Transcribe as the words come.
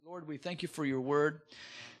Lord, we thank you for your word.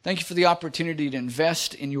 Thank you for the opportunity to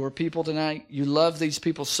invest in your people tonight. You love these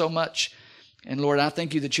people so much. And Lord, I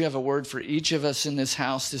thank you that you have a word for each of us in this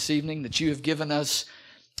house this evening, that you have given us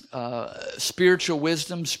spiritual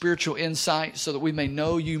wisdom, spiritual insight, so that we may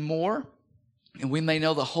know you more and we may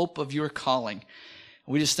know the hope of your calling.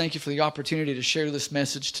 We just thank you for the opportunity to share this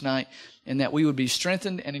message tonight, and that we would be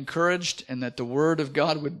strengthened and encouraged, and that the word of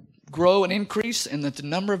God would grow and increase, and that the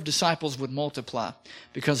number of disciples would multiply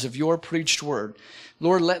because of your preached word.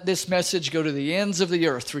 Lord, let this message go to the ends of the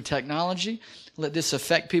earth through technology. Let this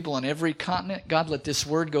affect people on every continent. God, let this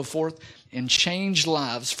word go forth and change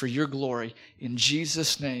lives for your glory. In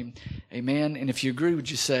Jesus' name, amen. And if you agree, would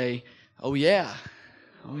you say, oh yeah.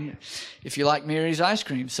 Oh yeah. If you like Mary's ice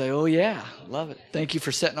cream, say, oh yeah. Love it. Thank you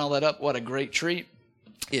for setting all that up. What a great treat.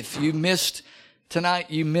 If you missed tonight,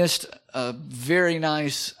 you missed a very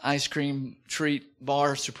nice ice cream treat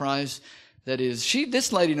bar surprise. That is,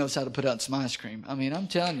 this lady knows how to put out some ice cream. I mean, I'm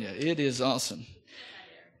telling you, it is awesome.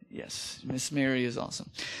 Yes, Miss Mary is awesome.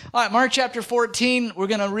 All right, Mark chapter 14. We're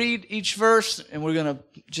going to read each verse, and we're going to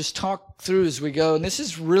just talk through as we go. And this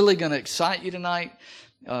is really going to excite you tonight.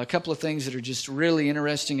 A couple of things that are just really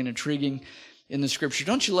interesting and intriguing in the Scripture.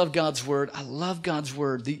 Don't you love God's Word? I love God's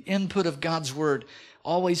Word. The input of God's Word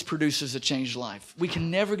always produces a changed life. We can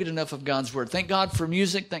never get enough of God's Word. Thank God for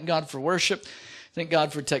music. Thank God for worship. Thank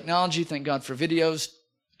God for technology. Thank God for videos.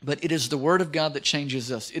 But it is the Word of God that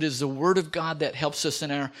changes us. It is the Word of God that helps us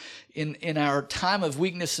in our time of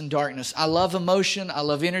weakness and darkness. I love emotion. I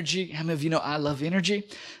love energy. How many of you know I love energy?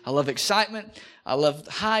 I love excitement. I love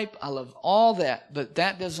hype. I love all that. But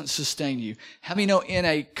that doesn't sustain you. How many know in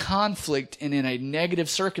a conflict and in a negative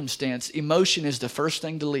circumstance, emotion is the first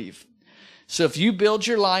thing to leave? So if you build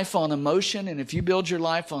your life on emotion, and if you build your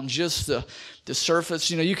life on just the surface,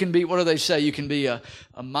 you can be, what do they say? You can be a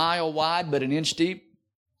mile wide but an inch deep.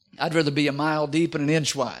 I'd rather be a mile deep and an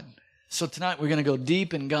inch wide. So tonight we're going to go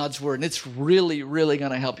deep in God's Word, and it's really, really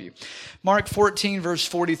going to help you. Mark 14, verse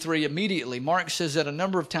 43, immediately. Mark says that a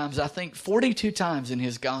number of times, I think 42 times in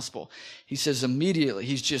his gospel. He says immediately.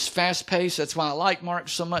 He's just fast-paced. That's why I like Mark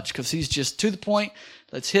so much, because he's just to the point.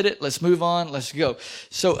 Let's hit it. Let's move on. Let's go.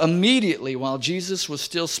 So immediately, while Jesus was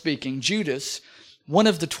still speaking, Judas, one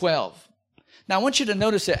of the 12. Now, I want you to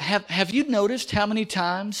notice that. Have you noticed how many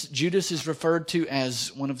times Judas is referred to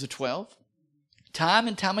as one of the 12? Time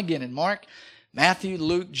and time again in Mark, Matthew,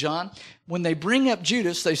 Luke, John. When they bring up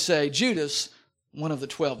Judas, they say, Judas, one of the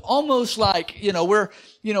 12. Almost like,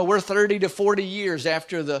 we're 30 to 40 years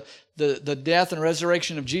after the death and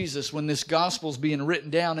resurrection of Jesus when this gospel's being written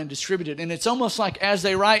down and distributed. And it's almost like as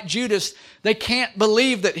they write Judas, they can't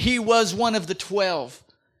believe that he was one of the 12.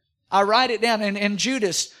 I write it down. And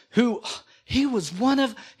Judas, who... He was one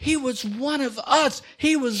of us.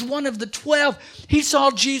 He was one of the 12. He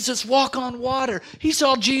saw Jesus walk on water. He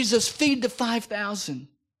saw Jesus feed the 5,000.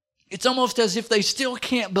 It's almost as if they still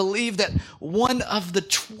can't believe that one of the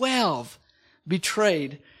 12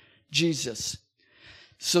 betrayed Jesus.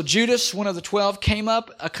 So Judas, one of the 12, came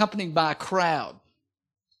up accompanied by a crowd.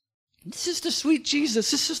 This is the sweet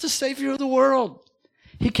Jesus. This is the Savior of the world.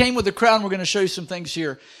 He came with a crowd, and we're going to show you some things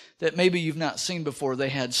here that maybe you've not seen before. They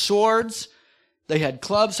had swords. They had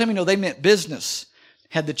clubs. How many know they meant business?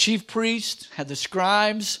 Had the chief priest, had the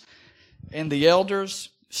scribes, and the elders.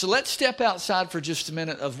 So let's step outside for just a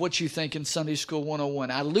minute of what you think in Sunday School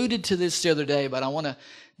 101. I alluded to this the other day, but I want to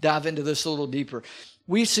dive into this a little deeper.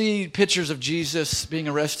 We see pictures of Jesus being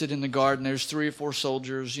arrested in the garden. There's 3 or 4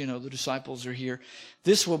 soldiers. The disciples are here.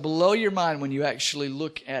 This will blow your mind when you actually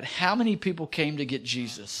look at how many people came to get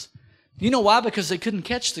Jesus. You know why? Because they couldn't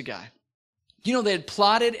catch the guy. They had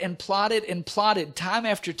plotted and plotted and plotted time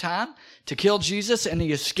after time to kill Jesus, and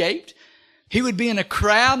he escaped. He would be in a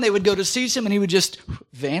crowd, and they would go to seize him, and he would just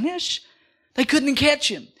vanish. They couldn't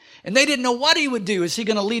catch him. And they didn't know what he would do. Is he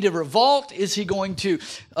going to lead a revolt? Is he going to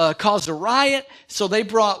cause a riot? So they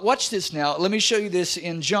brought, watch this now. Let me show you this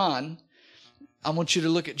in John. I want you to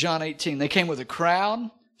look at John 18. They came with a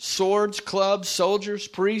crowd, swords, clubs, soldiers,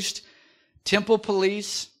 priests, temple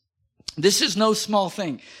police. This is no small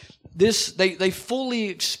thing. They fully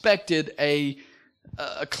expected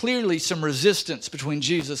clearly some resistance between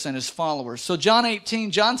Jesus and his followers. So John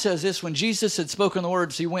 18, John says this: when Jesus had spoken the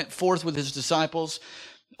words, he went forth with his disciples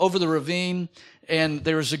over the ravine, and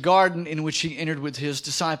there was a garden in which he entered with his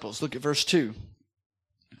disciples. Look at verse 2.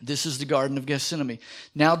 This is the Garden of Gethsemane.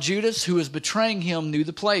 Now Judas, who was betraying him, knew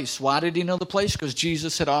the place. Why did he know the place? Because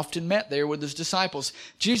Jesus had often met there with his disciples.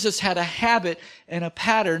 Jesus had a habit and a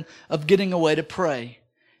pattern of getting away to pray.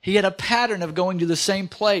 He had a pattern of going to the same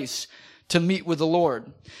place to meet with the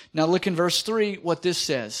Lord. Now look in verse 3 what this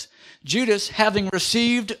says. Judas, having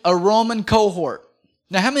received a Roman cohort.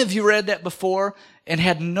 Now how many of you read that before and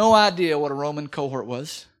had no idea what a Roman cohort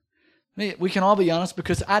was? We can all be honest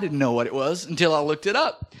because I didn't know what it was until I looked it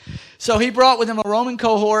up. So he brought with him a Roman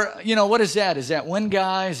cohort. You know, what is that? Is that one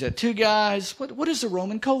guy? Is that two guys? What is a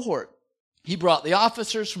Roman cohort? He brought the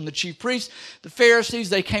officers from the chief priests, the Pharisees.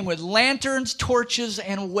 They came with lanterns, torches,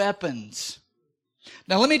 and weapons.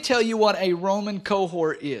 Now let me tell you what a Roman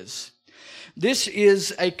cohort is. This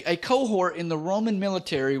is a cohort in the Roman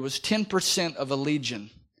military was 10% of a legion.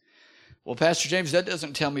 Well, Pastor James, that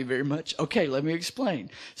doesn't tell me very much. Okay, let me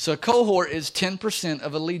explain. So a cohort is 10%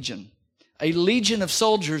 of a legion. A legion of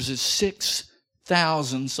soldiers is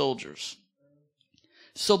 6,000 soldiers.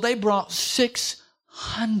 So they brought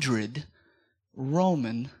 600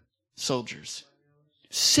 Roman soldiers.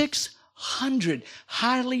 600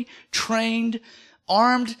 highly trained,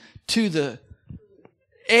 armed to the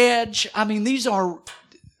edge. I mean,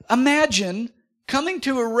 imagine coming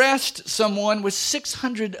to arrest someone with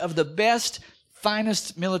 600 of the best,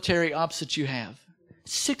 finest military ops that you have.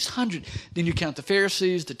 600. Then you count the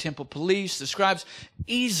Pharisees, the temple police, the scribes.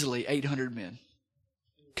 Easily 800 men.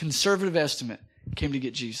 Conservative estimate came to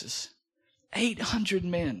get Jesus. 800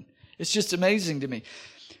 men. It's just amazing to me.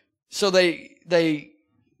 So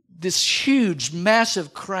this huge,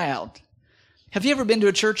 massive crowd. Have you ever been to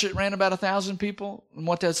a church that ran about 1,000 people and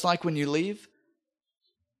what that's like when you leave?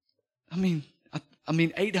 I mean,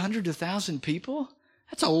 800 to 1,000 people?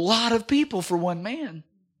 That's a lot of people for one man.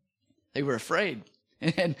 They were afraid,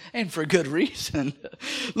 and for good reason.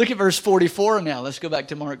 Look at verse 44 now. Let's go back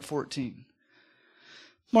to Mark 14.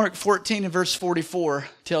 Mark 14 and verse 44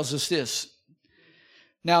 tells us this.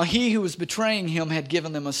 Now he who was betraying him had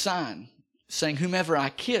given them a sign, saying, whomever I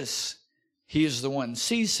kiss, he is the one.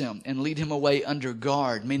 Seize him and lead him away under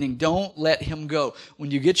guard, meaning don't let him go.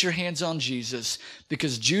 When you get your hands on Jesus,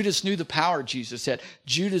 because Judas knew the power Jesus had.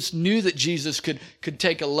 Judas knew that Jesus could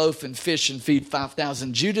take a loaf and fish and feed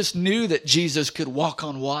 5,000. Judas knew that Jesus could walk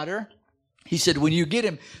on water. He said, when you get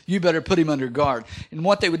him, you better put him under guard. And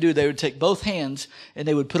what they would do, they would take both hands and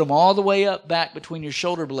they would put them all the way up back between your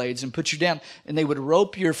shoulder blades and put you down. And they would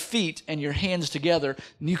rope your feet and your hands together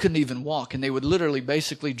and you couldn't even walk. And they would literally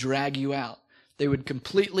basically drag you out. They would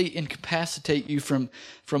completely incapacitate you from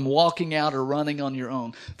walking out or running on your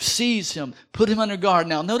own. Seize him, put him under guard.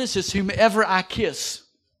 Now notice this, whomever I kiss.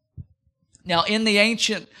 Now in the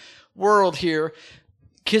ancient world here,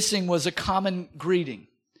 kissing was a common greeting.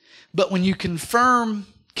 But when you confirm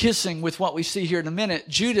kissing with what we see here in a minute,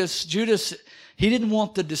 Judas, he didn't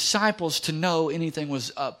want the disciples to know anything was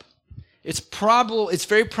up. It's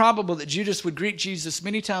very probable that Judas would greet Jesus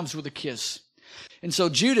many times with a kiss. And so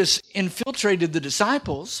Judas infiltrated the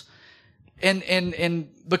disciples and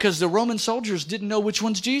because the Roman soldiers didn't know which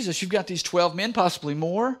one's Jesus. You've got these 12 men, possibly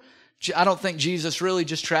more. I don't think Jesus really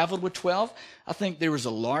just traveled with 12. I think there was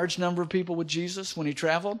a large number of people with Jesus when he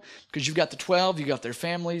traveled, because you've got the 12, you've got their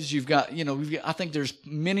families, I think there's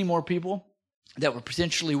many more people that were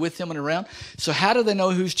potentially with him and around. So how do they know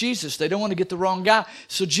who's Jesus? They don't want to get the wrong guy.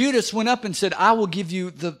 So Judas went up and said, I will give you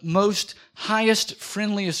the most highest,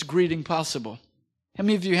 friendliest greeting possible. How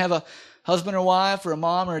many of you have a husband or wife or a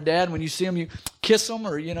mom or a dad? When you see them, you kiss them,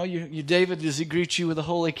 or, David, does he greet you with a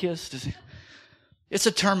holy kiss? Does he? It's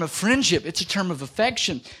a term of friendship. It's a term of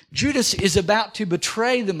affection. Judas is about to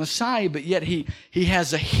betray the Messiah, but yet he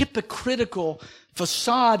has a hypocritical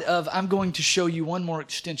facade of, I'm going to show you one more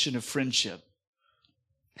extension of friendship.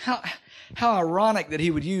 How ironic that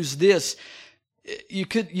he would use this. He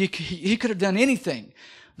could have done anything.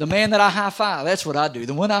 The man that I high five, that's what I do.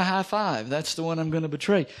 The one I high five, that's the one I'm going to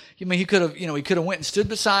betray. He could have, went and stood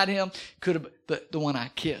beside him. But the one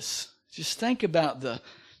I kiss. Just think about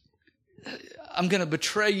I'm going to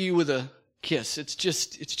betray you with a kiss. It's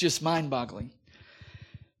just mind-boggling.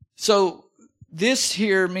 So this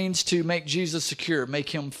here means to make Jesus secure, make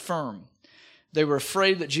him firm. They were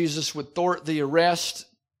afraid that Jesus would thwart the arrest,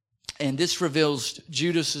 and this reveals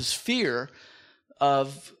Judas's fear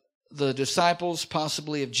of the disciples,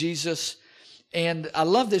 possibly of Jesus. And I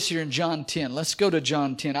love this here in John 10. Let's go to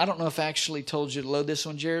John 10. I don't know if I actually told you to load this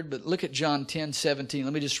one, Jared, but look at John 10:17.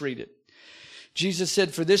 Let me just read it. Jesus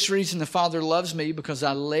said, for this reason the Father loves me, because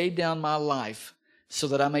I laid down my life so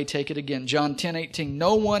that I may take it again. John 10:18,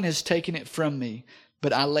 no one has taken it from me,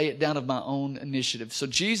 but I lay it down of my own initiative. So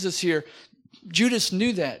Jesus here, Judas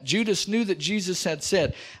knew that. Judas knew that Jesus had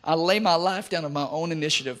said, I lay my life down of my own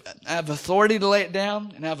initiative. I have authority to lay it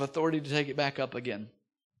down, and I have authority to take it back up again.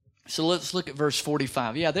 So let's look at verse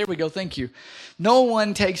 45. Yeah, there we go. Thank you. No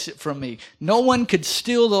one takes it from me. No one could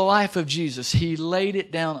steal the life of Jesus. He laid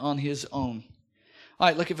it down on his own. All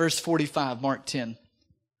right, look at verse 45, Mark 10.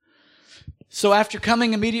 So after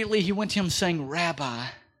coming immediately, he went to him saying, Rabbi,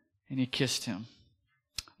 and he kissed him.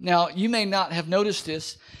 Now, you may not have noticed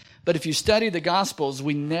this, but if you study the Gospels,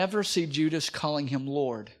 we never see Judas calling him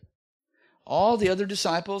Lord. All the other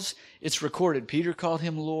disciples, it's recorded. Peter called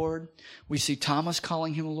him Lord. We see Thomas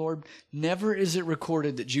calling him Lord. Never is it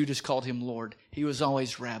recorded that Judas called him Lord. He was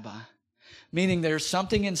always Rabbi. Meaning there's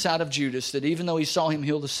something inside of Judas that even though he saw him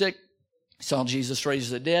heal the sick, saw Jesus raise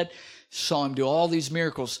the dead, saw him do all these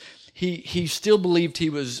miracles, he still believed he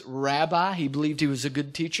was Rabbi. He believed he was a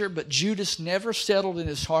good teacher. But Judas never settled in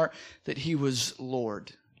his heart that he was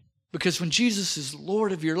Lord. Because when Jesus is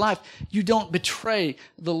Lord of your life, you don't betray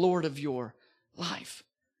the Lord of your life.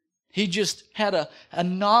 He just had a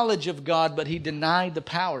knowledge of God, but he denied the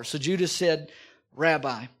power. So Judas said,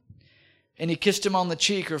 Rabbi. And he kissed him on the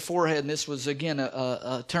cheek or forehead. And this was, again,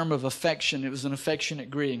 a term of affection. It was an affectionate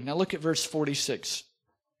greeting. Now look at verse 46.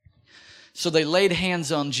 So they laid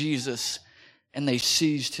hands on Jesus and they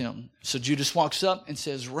seized him. So Judas walks up and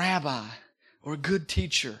says, Rabbi, or good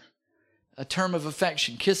teacher. A term of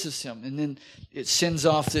affection, kisses him, and then it sends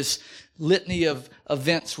off this litany of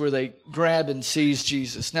events where they grab and seize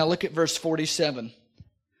Jesus. Now look at verse 47.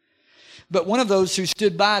 But one of those who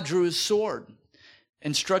stood by drew his sword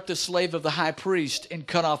and struck the slave of the high priest and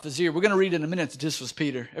cut off his ear. We're going to read in a minute that this was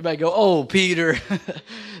Peter. Everybody go, oh, Peter.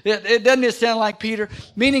 Doesn't it sound like Peter?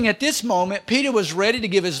 Meaning at this moment, Peter was ready to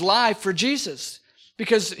give his life for Jesus.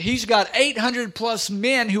 Because he's got 800 plus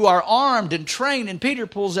men who are armed and trained, and Peter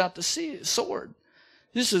pulls out the sword.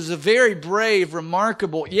 This is a very brave,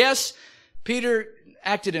 remarkable. Yes, Peter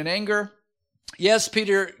acted in anger. Yes,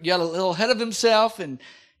 Peter got a little ahead of himself and,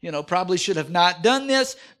 probably should have not done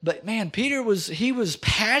this. But man, Peter was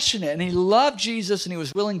passionate and he loved Jesus and he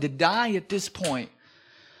was willing to die at this point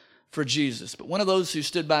for Jesus. But one of those who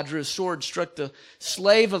stood by drew his sword, struck the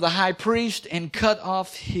slave of the high priest and cut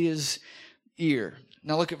off his ear.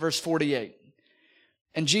 Now look at verse 48.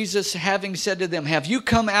 And Jesus, having said to them, have you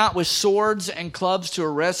come out with swords and clubs to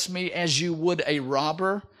arrest me as you would a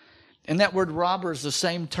robber? And that word robber is the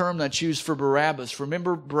same term that's used for Barabbas.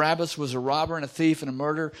 Remember, Barabbas was a robber and a thief and a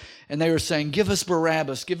murderer. And they were saying, give us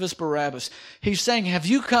Barabbas, give us Barabbas. He's saying, have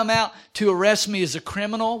you come out to arrest me as a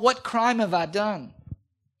criminal? What crime have I done?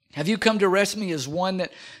 Have you come to arrest me as one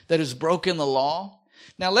that has broken the law?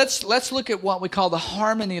 Now let's look at what we call the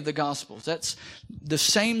harmony of the Gospels. That's the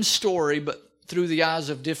same story, but through the eyes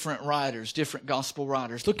of different writers, different gospel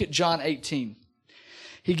writers. Look at John 18.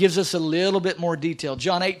 He gives us a little bit more detail.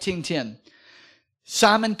 John 18:10.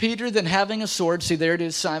 Simon Peter, then having a sword, see there it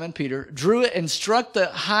is, Simon Peter, drew it and struck the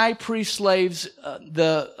high priest slaves.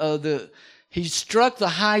 He struck the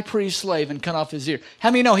high priest slave and cut off his ear.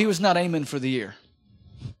 How many know he was not aiming for the ear?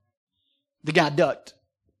 The guy ducked.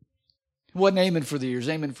 He wasn't aiming for the ears,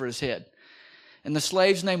 aiming for his head. And the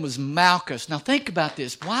slave's name was Malchus. Now think about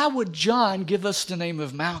this. Why would John give us the name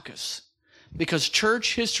of Malchus? Because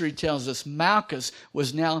church history tells us Malchus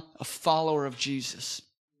was now a follower of Jesus.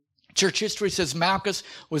 Church history says Malchus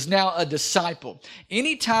was now a disciple.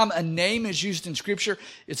 Anytime a name is used in Scripture,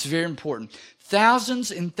 it's very important.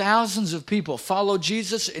 Thousands and thousands of people follow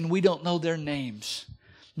Jesus and we don't know their names.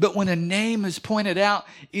 But when a name is pointed out,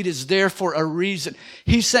 it is there for a reason.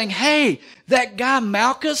 He's saying, hey, that guy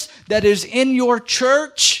Malchus that is in your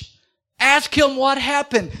church, ask him what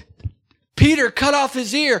happened. Peter cut off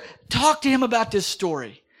his ear. Talk to him about this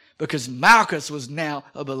story. Because Malchus was now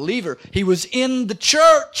a believer. He was in the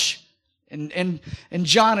church. And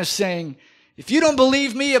John is saying, if you don't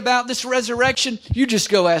believe me about this resurrection, you just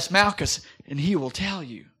go ask Malchus and he will tell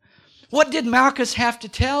you. What did Malchus have to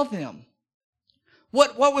tell them?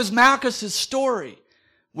 What was Malchus' story?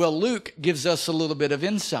 Well, Luke gives us a little bit of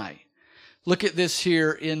insight. Look at this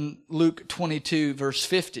here in Luke 22, verse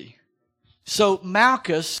 50. So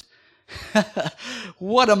Malchus,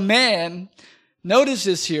 what a man. Notice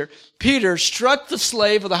this here. Peter struck the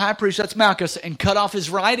slave of the high priest, that's Malchus, and cut off his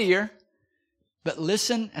right ear. But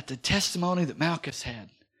listen at the testimony that Malchus had.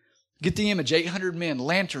 Get the image. 800 men,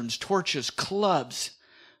 lanterns, torches, clubs,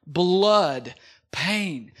 blood,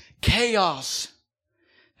 pain, chaos.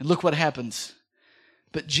 And look what happens.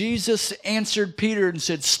 But Jesus answered Peter and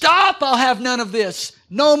said, stop, I'll have none of this.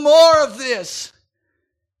 No more of this.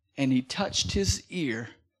 And he touched his ear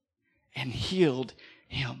and healed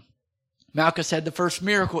him. Malchus had the first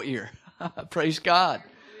miracle ear. Praise God.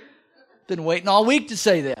 Been waiting all week to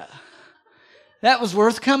say that. That was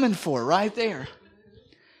worth coming for right there.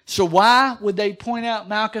 So why would they point out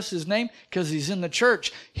Malchus's name? Because he's in the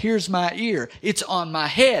church. Here's my ear. It's on my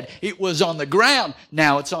head. It was on the ground.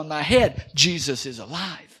 Now it's on my head. Jesus is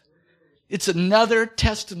alive. It's another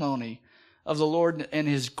testimony of the Lord and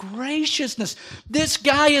His graciousness. This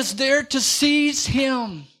guy is there to seize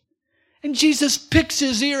him. And Jesus picks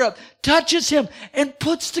his ear up, touches him, and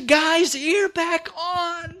puts the guy's ear back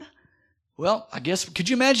on. Well, I guess, could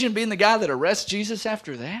you imagine being the guy that arrests Jesus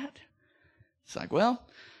after that? It's like, well,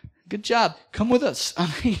 good job. Come with us.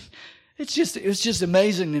 I mean, it was just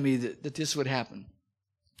amazing to me that this would happen.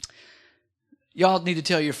 Y'all need to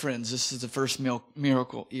tell your friends this is the first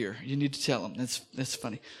miracle ear. You need to tell them. That's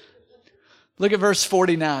funny. Look at verse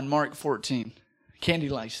 49, Mark 14. Candy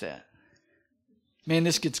likes that. Man,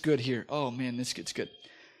 this gets good here. Oh, man, this gets good.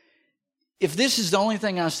 If this is the only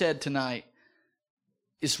thing I said tonight,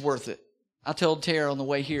 it's worth it. I told Tara on the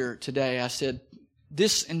way here today, I said,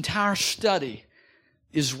 this entire study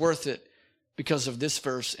is worth it because of this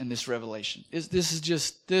verse and this revelation.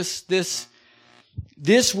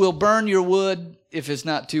 This will burn your wood if it's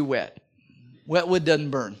not too wet. Wet wood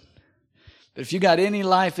doesn't burn. But if you got any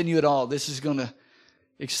life in you at all, this is going to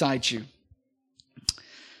excite you.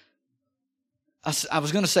 I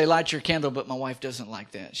was going to say light your candle, but my wife doesn't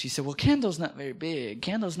like that. She said, well, candle's not very big.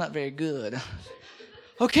 Candle's not very good.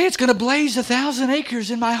 Okay, it's going to blaze 1,000 acres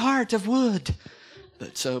in my heart of wood.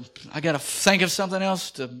 But so I got to think of something else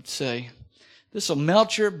to say. This will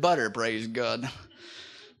melt your butter, praise God.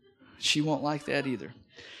 She won't like that either.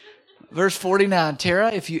 Verse 49,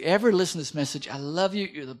 Tara, if you ever listen to this message, I love you.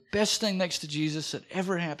 You're the best thing next to Jesus that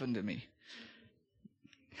ever happened to me.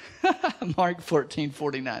 Mark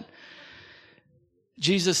 14:49.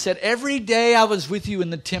 Jesus said, every day I was with you in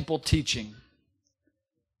the temple teaching.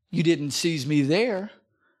 You didn't seize me there,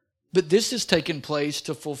 but this has taken place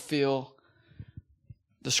to fulfill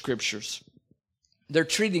the Scriptures. They're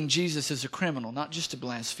treating Jesus as a criminal, not just a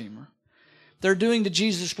blasphemer. They're doing to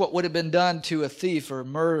Jesus what would have been done to a thief or a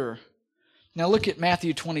murderer. Now look at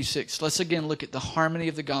Matthew 26. Let's again look at the harmony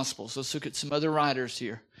of the Gospels. Let's look at some other writers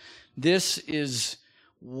here. This is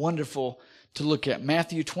wonderful to look at.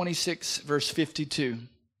 Matthew 26, verse 52.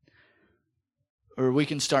 Or we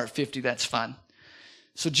can start 50, that's fine.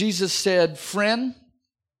 So Jesus said, friend,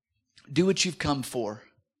 do what you've come for.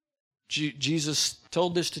 Jesus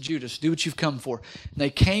told this to Judas, do what you've come for. And they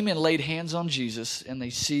came and laid hands on Jesus, and they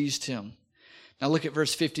seized him. Now look at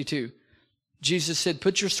verse 52. Jesus said,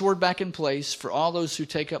 put your sword back in place, for all those who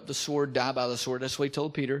take up the sword die by the sword. That's what he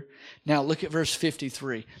told Peter. Now look at verse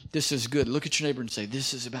 53. This is good. Look at your neighbor and say,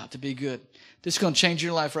 this is about to be good. This is going to change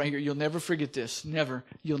your life right here. You'll never forget this. Never.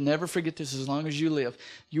 You'll never forget this as long as you live.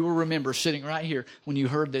 You will remember sitting right here when you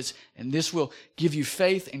heard this, and this will give you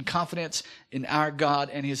faith and confidence in our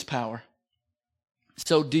God and His power.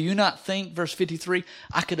 So do you not think, verse 53,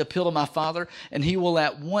 I could appeal to my Father, and He will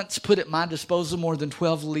at once put at my disposal more than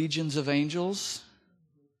 12 legions of angels?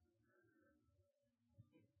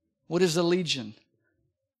 What is a legion?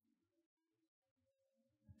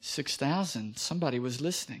 6,000. Somebody was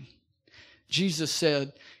listening. Jesus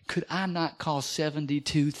said, could I not call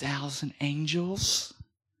 72,000 angels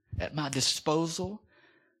at my disposal?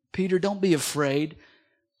 Peter, don't be afraid.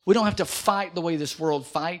 We don't have to fight the way this world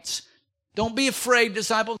fights. Don't be afraid,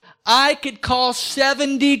 disciples. I could call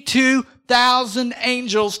 72,000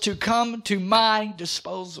 angels to come to my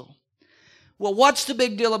disposal. Well, what's the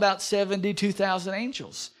big deal about 72,000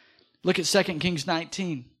 angels? Look at 2 Kings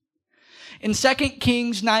 19. In 2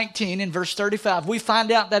 Kings 19, in verse 35, we find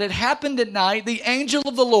out that it happened at night. The angel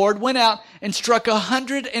of the Lord went out and struck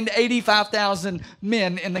 185,000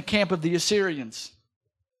 men in the camp of the Assyrians.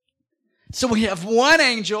 So we have one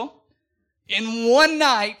angel in one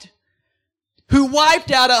night who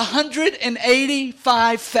wiped out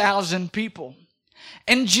 185,000 people.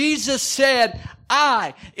 And Jesus said,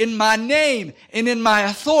 I, in my name and in my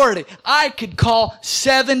authority, I could call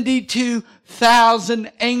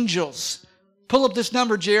 72,000 angels. Pull up this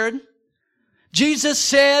number, Jared. Jesus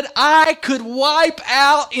said, I could wipe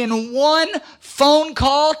out in one phone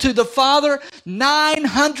call to the Father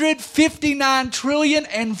 959 trillion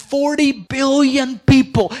and 40 billion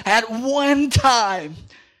people at one time.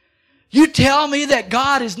 You tell me that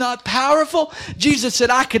God is not powerful? Jesus said,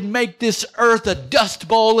 I could make this earth a dust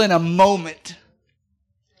bowl in a moment.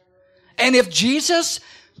 And if Jesus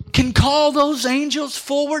can call those angels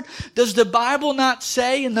forward? Does the Bible not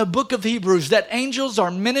say in the book of Hebrews that angels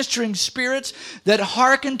are ministering spirits that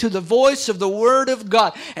hearken to the voice of the Word of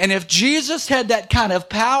God? And if Jesus had that kind of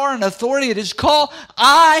power and authority at His call,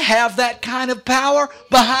 I have that kind of power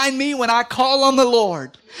behind me when I call on the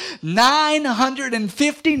Lord.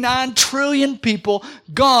 959 trillion people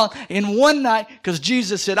gone in one night because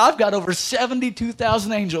Jesus said, I've got over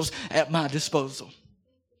 72,000 angels at my disposal.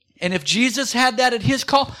 And if Jesus had that at His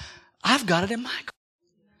call, I've got it at my call.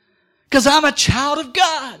 Because I'm a child of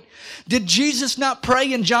God. Did Jesus not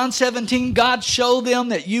pray in John 17, God, show them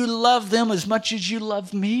that you love them as much as you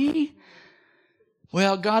love me?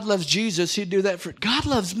 Well, God loves Jesus. He'd do that for, God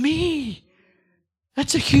loves me.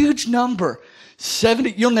 That's a huge number.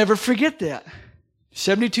 70, you'll never forget that.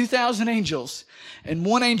 72,000 angels. And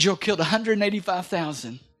one angel killed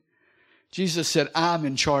 185,000. Jesus said, I'm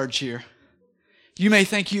in charge here. You may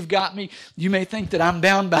think you've got me. You may think that I'm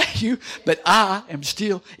bound by you, but I am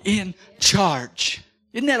still in charge.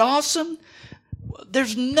 Isn't that awesome?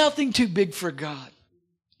 There's nothing too big for God.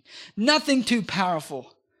 Nothing too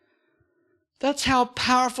powerful. That's how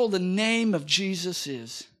powerful the name of Jesus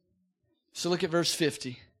is. So look at verse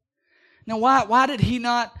 50. Now, why did He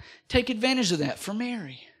not take advantage of that? For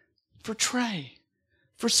Mary, for Trey,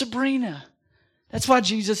 for Sabrina. That's why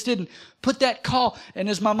Jesus didn't put that call. And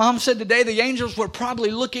as my mom said today, the angels were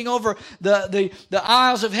probably looking over the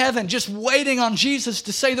aisles of heaven, just waiting on Jesus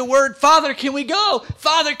to say the word, Father, can we go?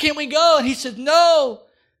 Father, can we go? And He said, no.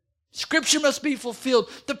 Scripture must be fulfilled.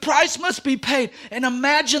 The price must be paid. And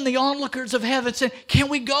imagine the onlookers of heaven saying, can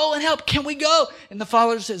we go and help? Can we go? And the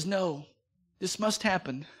Father says, no. This must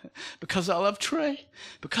happen because I love Trey,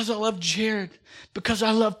 because I love Jared, because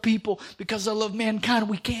I love people, because I love mankind.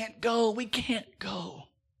 We can't go. We can't go.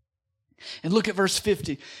 And look at verse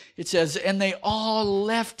 50. It says, and they all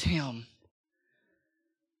left Him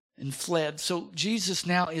and fled. So Jesus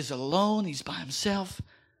now is alone. He's by Himself.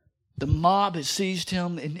 The mob has seized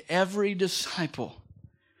Him, and every disciple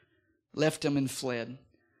left Him and fled.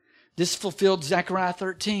 This fulfilled Zechariah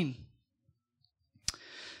 13.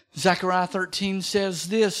 Zechariah 13 says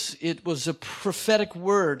this. It was a prophetic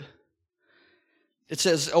word. It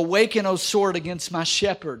says, awaken, O sword, against my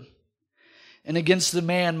shepherd and against the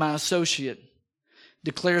man, my associate,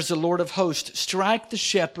 declares the Lord of hosts. Strike the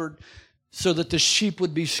shepherd so that the sheep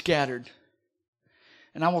would be scattered.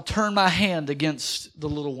 And I will turn my hand against the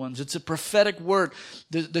little ones. It's a prophetic word.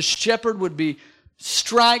 The shepherd would be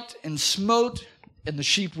striked and smote, and the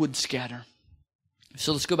sheep would scatter.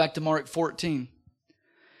 So let's go back to Mark 14.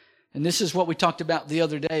 And this is what we talked about the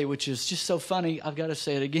other day, which is just so funny, I've got to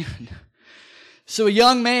say it again. So a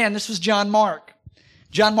young man, this was John Mark.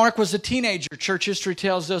 John Mark was a teenager. Church history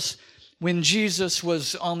tells us when Jesus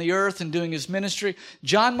was on the earth and doing His ministry.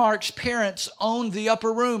 John Mark's parents owned the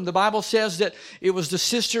upper room. The Bible says that it was the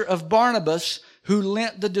sister of Barnabas who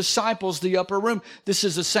lent the disciples the upper room. This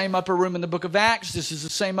is the same upper room in the book of Acts. This is the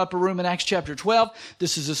same upper room in Acts chapter 12.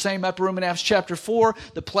 This is the same upper room in Acts chapter 4.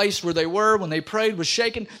 The place where they were when they prayed was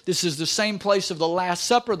shaken. This is the same place of the Last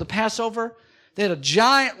Supper, the Passover. They had a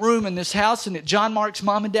giant room in this house, and John Mark's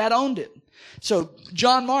mom and dad owned it. So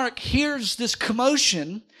John Mark hears this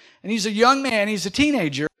commotion, and he's a young man, he's a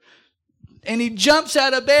teenager, and he jumps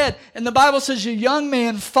out of bed, and the Bible says a young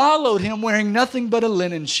man followed him wearing nothing but a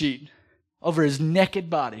linen sheet over his naked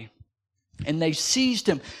body. And they seized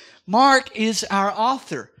him. Mark is our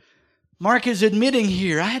author. Mark is admitting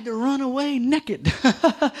here, I had to run away naked.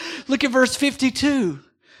 Look at verse 52.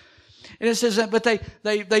 And it says that, but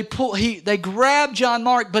they grabbed John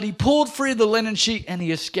Mark, but he pulled free the linen sheet and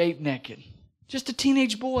he escaped naked. Just a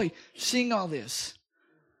teenage boy seeing all this.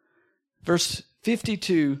 Verse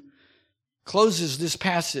 52 closes this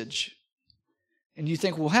passage. And you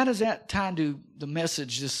think, well, how does that tie into the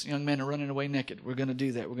message, this young man running away naked? We're going to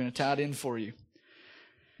do that. We're going to tie it in for you.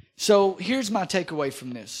 So here's my takeaway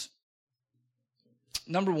from this.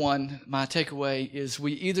 Number one, my takeaway is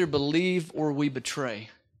we either believe or we betray.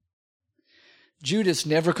 Judas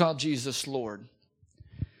never called Jesus Lord.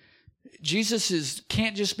 Jesus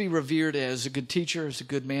can't just be revered as a good teacher, as a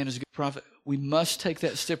good man, as a good prophet. We must take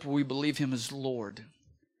that step where we believe Him as Lord.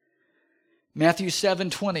 Matthew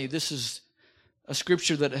 7:20, this is a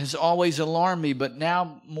scripture that has always alarmed me, but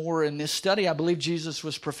now more in this study, I believe Jesus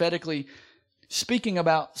was prophetically speaking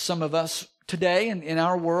about some of us today and in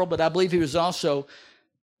our world, but I believe He was also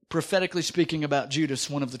prophetically speaking about Judas,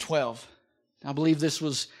 one of the 12. I believe this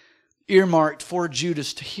was earmarked for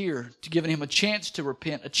Judas to hear, to giving him a chance to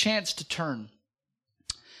repent, a chance to turn.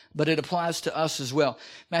 But it applies to us as well.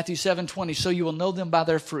 Matthew 7:20, so you will know them by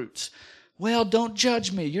their fruits. Well, don't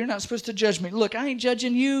judge me. You're not supposed to judge me. Look, I ain't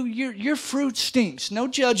judging you. Your fruit stinks. No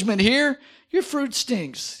judgment here. Your fruit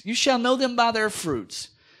stinks. You shall know them by their fruits.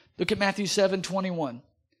 Look at Matthew 7:21.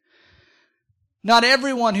 Not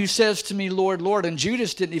everyone who says to me, Lord, Lord, and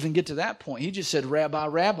Judas didn't even get to that point. He just said, Rabbi,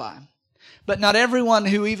 Rabbi. But not everyone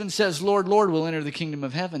who even says, Lord, Lord, will enter the kingdom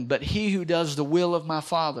of heaven, but he who does the will of my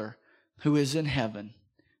Father who is in heaven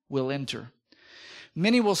will enter.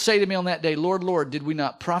 Many will say to me on that day, Lord, Lord, did we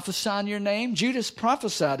not prophesy in your name? Judas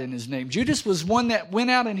prophesied in his name. Judas was one that went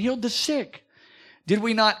out and healed the sick. Did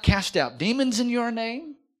we not cast out demons in your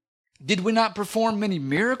name? Did we not perform many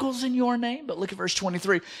miracles in your name? But look at verse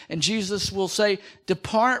 23. And Jesus will say,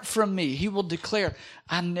 depart from me. He will declare,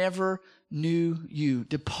 I never knew you.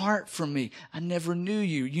 Depart from me. I never knew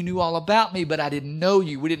you. You knew all about me, but I didn't know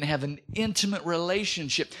you. We didn't have an intimate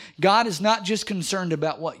relationship. God is not just concerned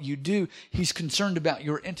about what you do. He's concerned about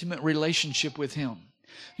your intimate relationship with Him.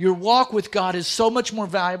 Your walk with God is so much more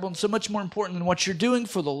valuable and so much more important than what you're doing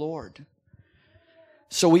for the Lord.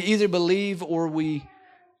 So we either believe or we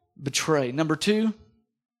betray. Number 2,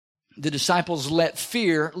 the disciples let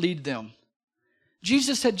fear lead them.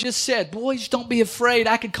 Jesus had just said, boys, don't be afraid.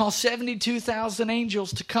 I could call 72,000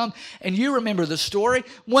 angels to come. And you remember the story.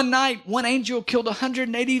 One night, one angel killed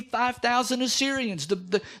 185,000 Assyrians.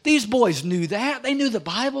 These boys knew that. They knew the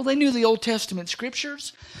Bible. They knew the Old Testament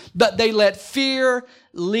scriptures. But they let fear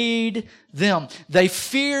lead them. They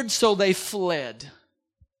feared, so they fled.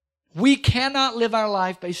 We cannot live our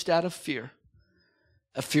life based out of fear.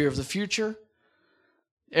 A fear of the future.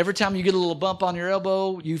 Every time you get a little bump on your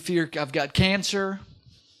elbow, you fear, I've got cancer.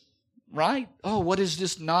 Right? Oh, what is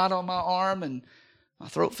this knot on my arm? And my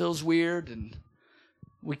throat feels weird. And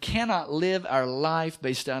we cannot live our life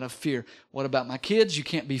based out of fear. What about my kids? You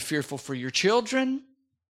can't be fearful for your children.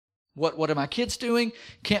 What are my kids doing?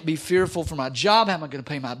 Can't be fearful for my job. How am I going to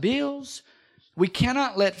pay my bills? We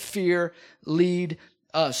cannot let fear lead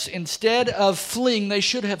us. Instead of fleeing, they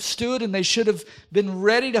should have stood and they should have been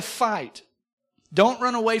ready to fight. Don't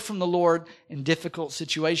run away from the Lord in difficult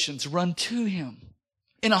situations. Run to Him.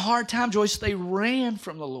 In a hard time, Joyce, they ran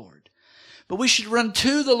from the Lord. But we should run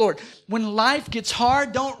to the Lord. When life gets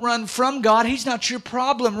hard, don't run from God. He's not your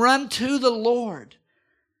problem. Run to the Lord.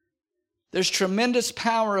 There's tremendous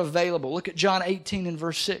power available. Look at John 18 and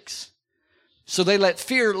verse 6. So they let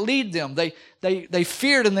fear lead them. They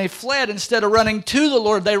feared and they fled. Instead of running to the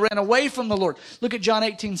Lord, they ran away from the Lord. Look at John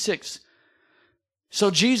 18:6.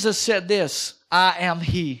 So Jesus said this, I am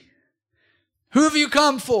He. Who have you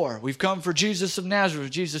come for? We've come for Jesus of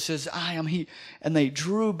Nazareth. Jesus says, I am He. And they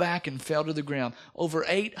drew back and fell to the ground. Over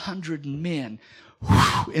 800 men,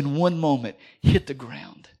 in one moment, hit the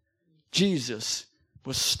ground. Jesus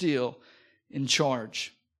was still in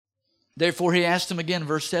charge. Therefore, He asked them again,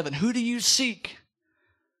 verse 7, who do you seek?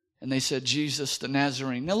 And they said, Jesus the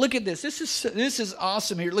Nazarene. Now look at this. This is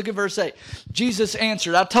awesome here. Look at verse 8. Jesus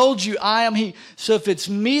answered, I told you I am He. So if it's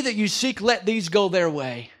me that you seek, let these go their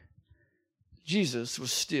way. Jesus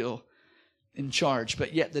was still in charge,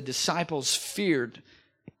 but yet the disciples feared.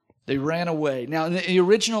 They ran away. Now in the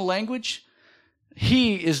original language,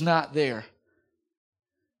 He is not there.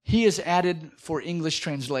 He is added for English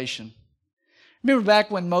translation. Remember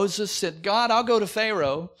back when Moses said, God, I'll go to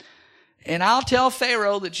Pharaoh and I'll tell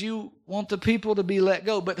Pharaoh that you want the people to be let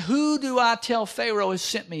go. But who do I tell Pharaoh has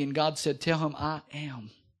sent me? And God said, tell him I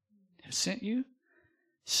am has sent you.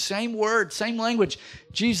 Same word, same language.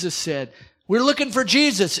 Jesus said, we're looking for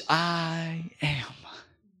Jesus. I am.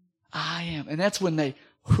 I am. And that's when they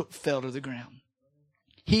fell to the ground.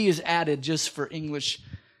 He is added just for English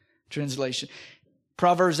translation.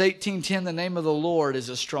 Proverbs 18:10, the name of the Lord is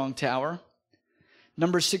a strong tower.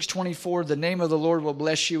 Numbers 6:24, the name of the Lord will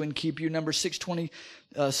bless you and keep you. Numbers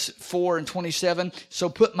 6:24 and 27, so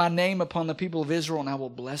put my name upon the people of Israel and I will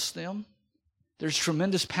bless them. There's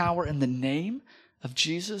tremendous power in the name of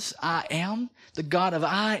Jesus. I am. The God of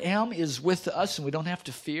I am is with us and we don't have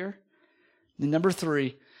to fear. And number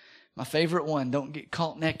 3, my favorite one, don't get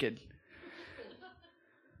caught naked.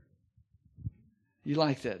 You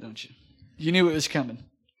like that, don't you? You knew it was coming.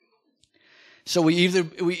 So we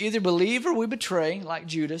either believe or we betray, like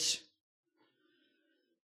Judas.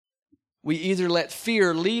 We either let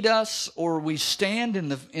fear lead us or we stand in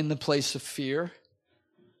the place of fear.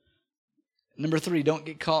 Number 3, don't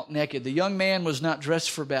get caught naked. The young man was not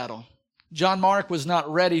dressed for battle. John Mark was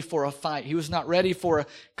not ready for a fight. He was not ready for a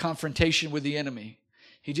confrontation with the enemy.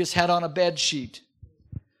 He just had on a bed sheet.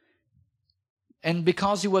 And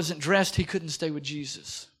because he wasn't dressed, he couldn't stay with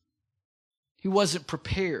Jesus. He wasn't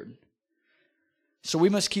prepared. So we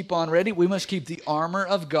must keep on ready. We must keep the armor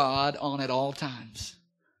of God on at all times.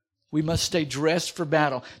 We must stay dressed for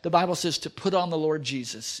battle. The Bible says to put on the Lord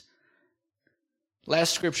Jesus.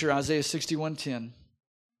 Last scripture, Isaiah 61:10.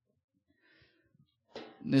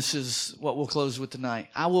 This is what we'll close with tonight.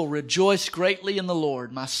 I will rejoice greatly in the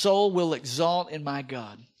Lord. My soul will exalt in my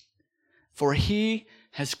God. For He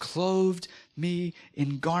has clothed me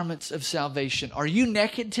in garments of salvation. Are you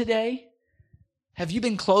naked today? Have you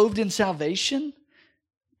been clothed in salvation?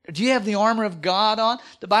 Do you have the armor of God on?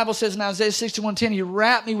 The Bible says in Isaiah 61:10, He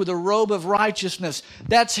wrapped me with a robe of righteousness.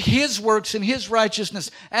 That's His works and His righteousness.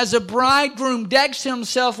 As a bridegroom decks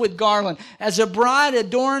himself with garland, as a bride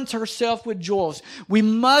adorns herself with jewels. We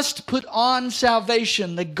must put on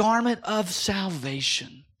salvation, the garment of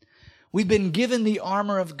salvation. We've been given the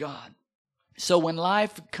armor of God. So when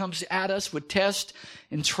life comes at us with tests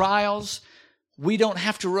and trials, we don't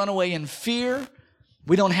have to run away in fear.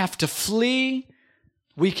 We don't have to flee.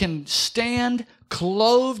 We can stand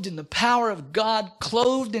clothed in the power of God,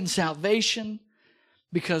 clothed in salvation,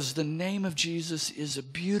 because the name of Jesus is a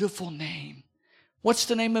beautiful name. What's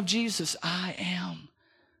the name of Jesus? I am.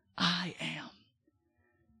 I am.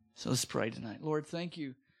 So let's pray tonight. Lord, thank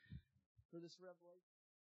you for this revelation.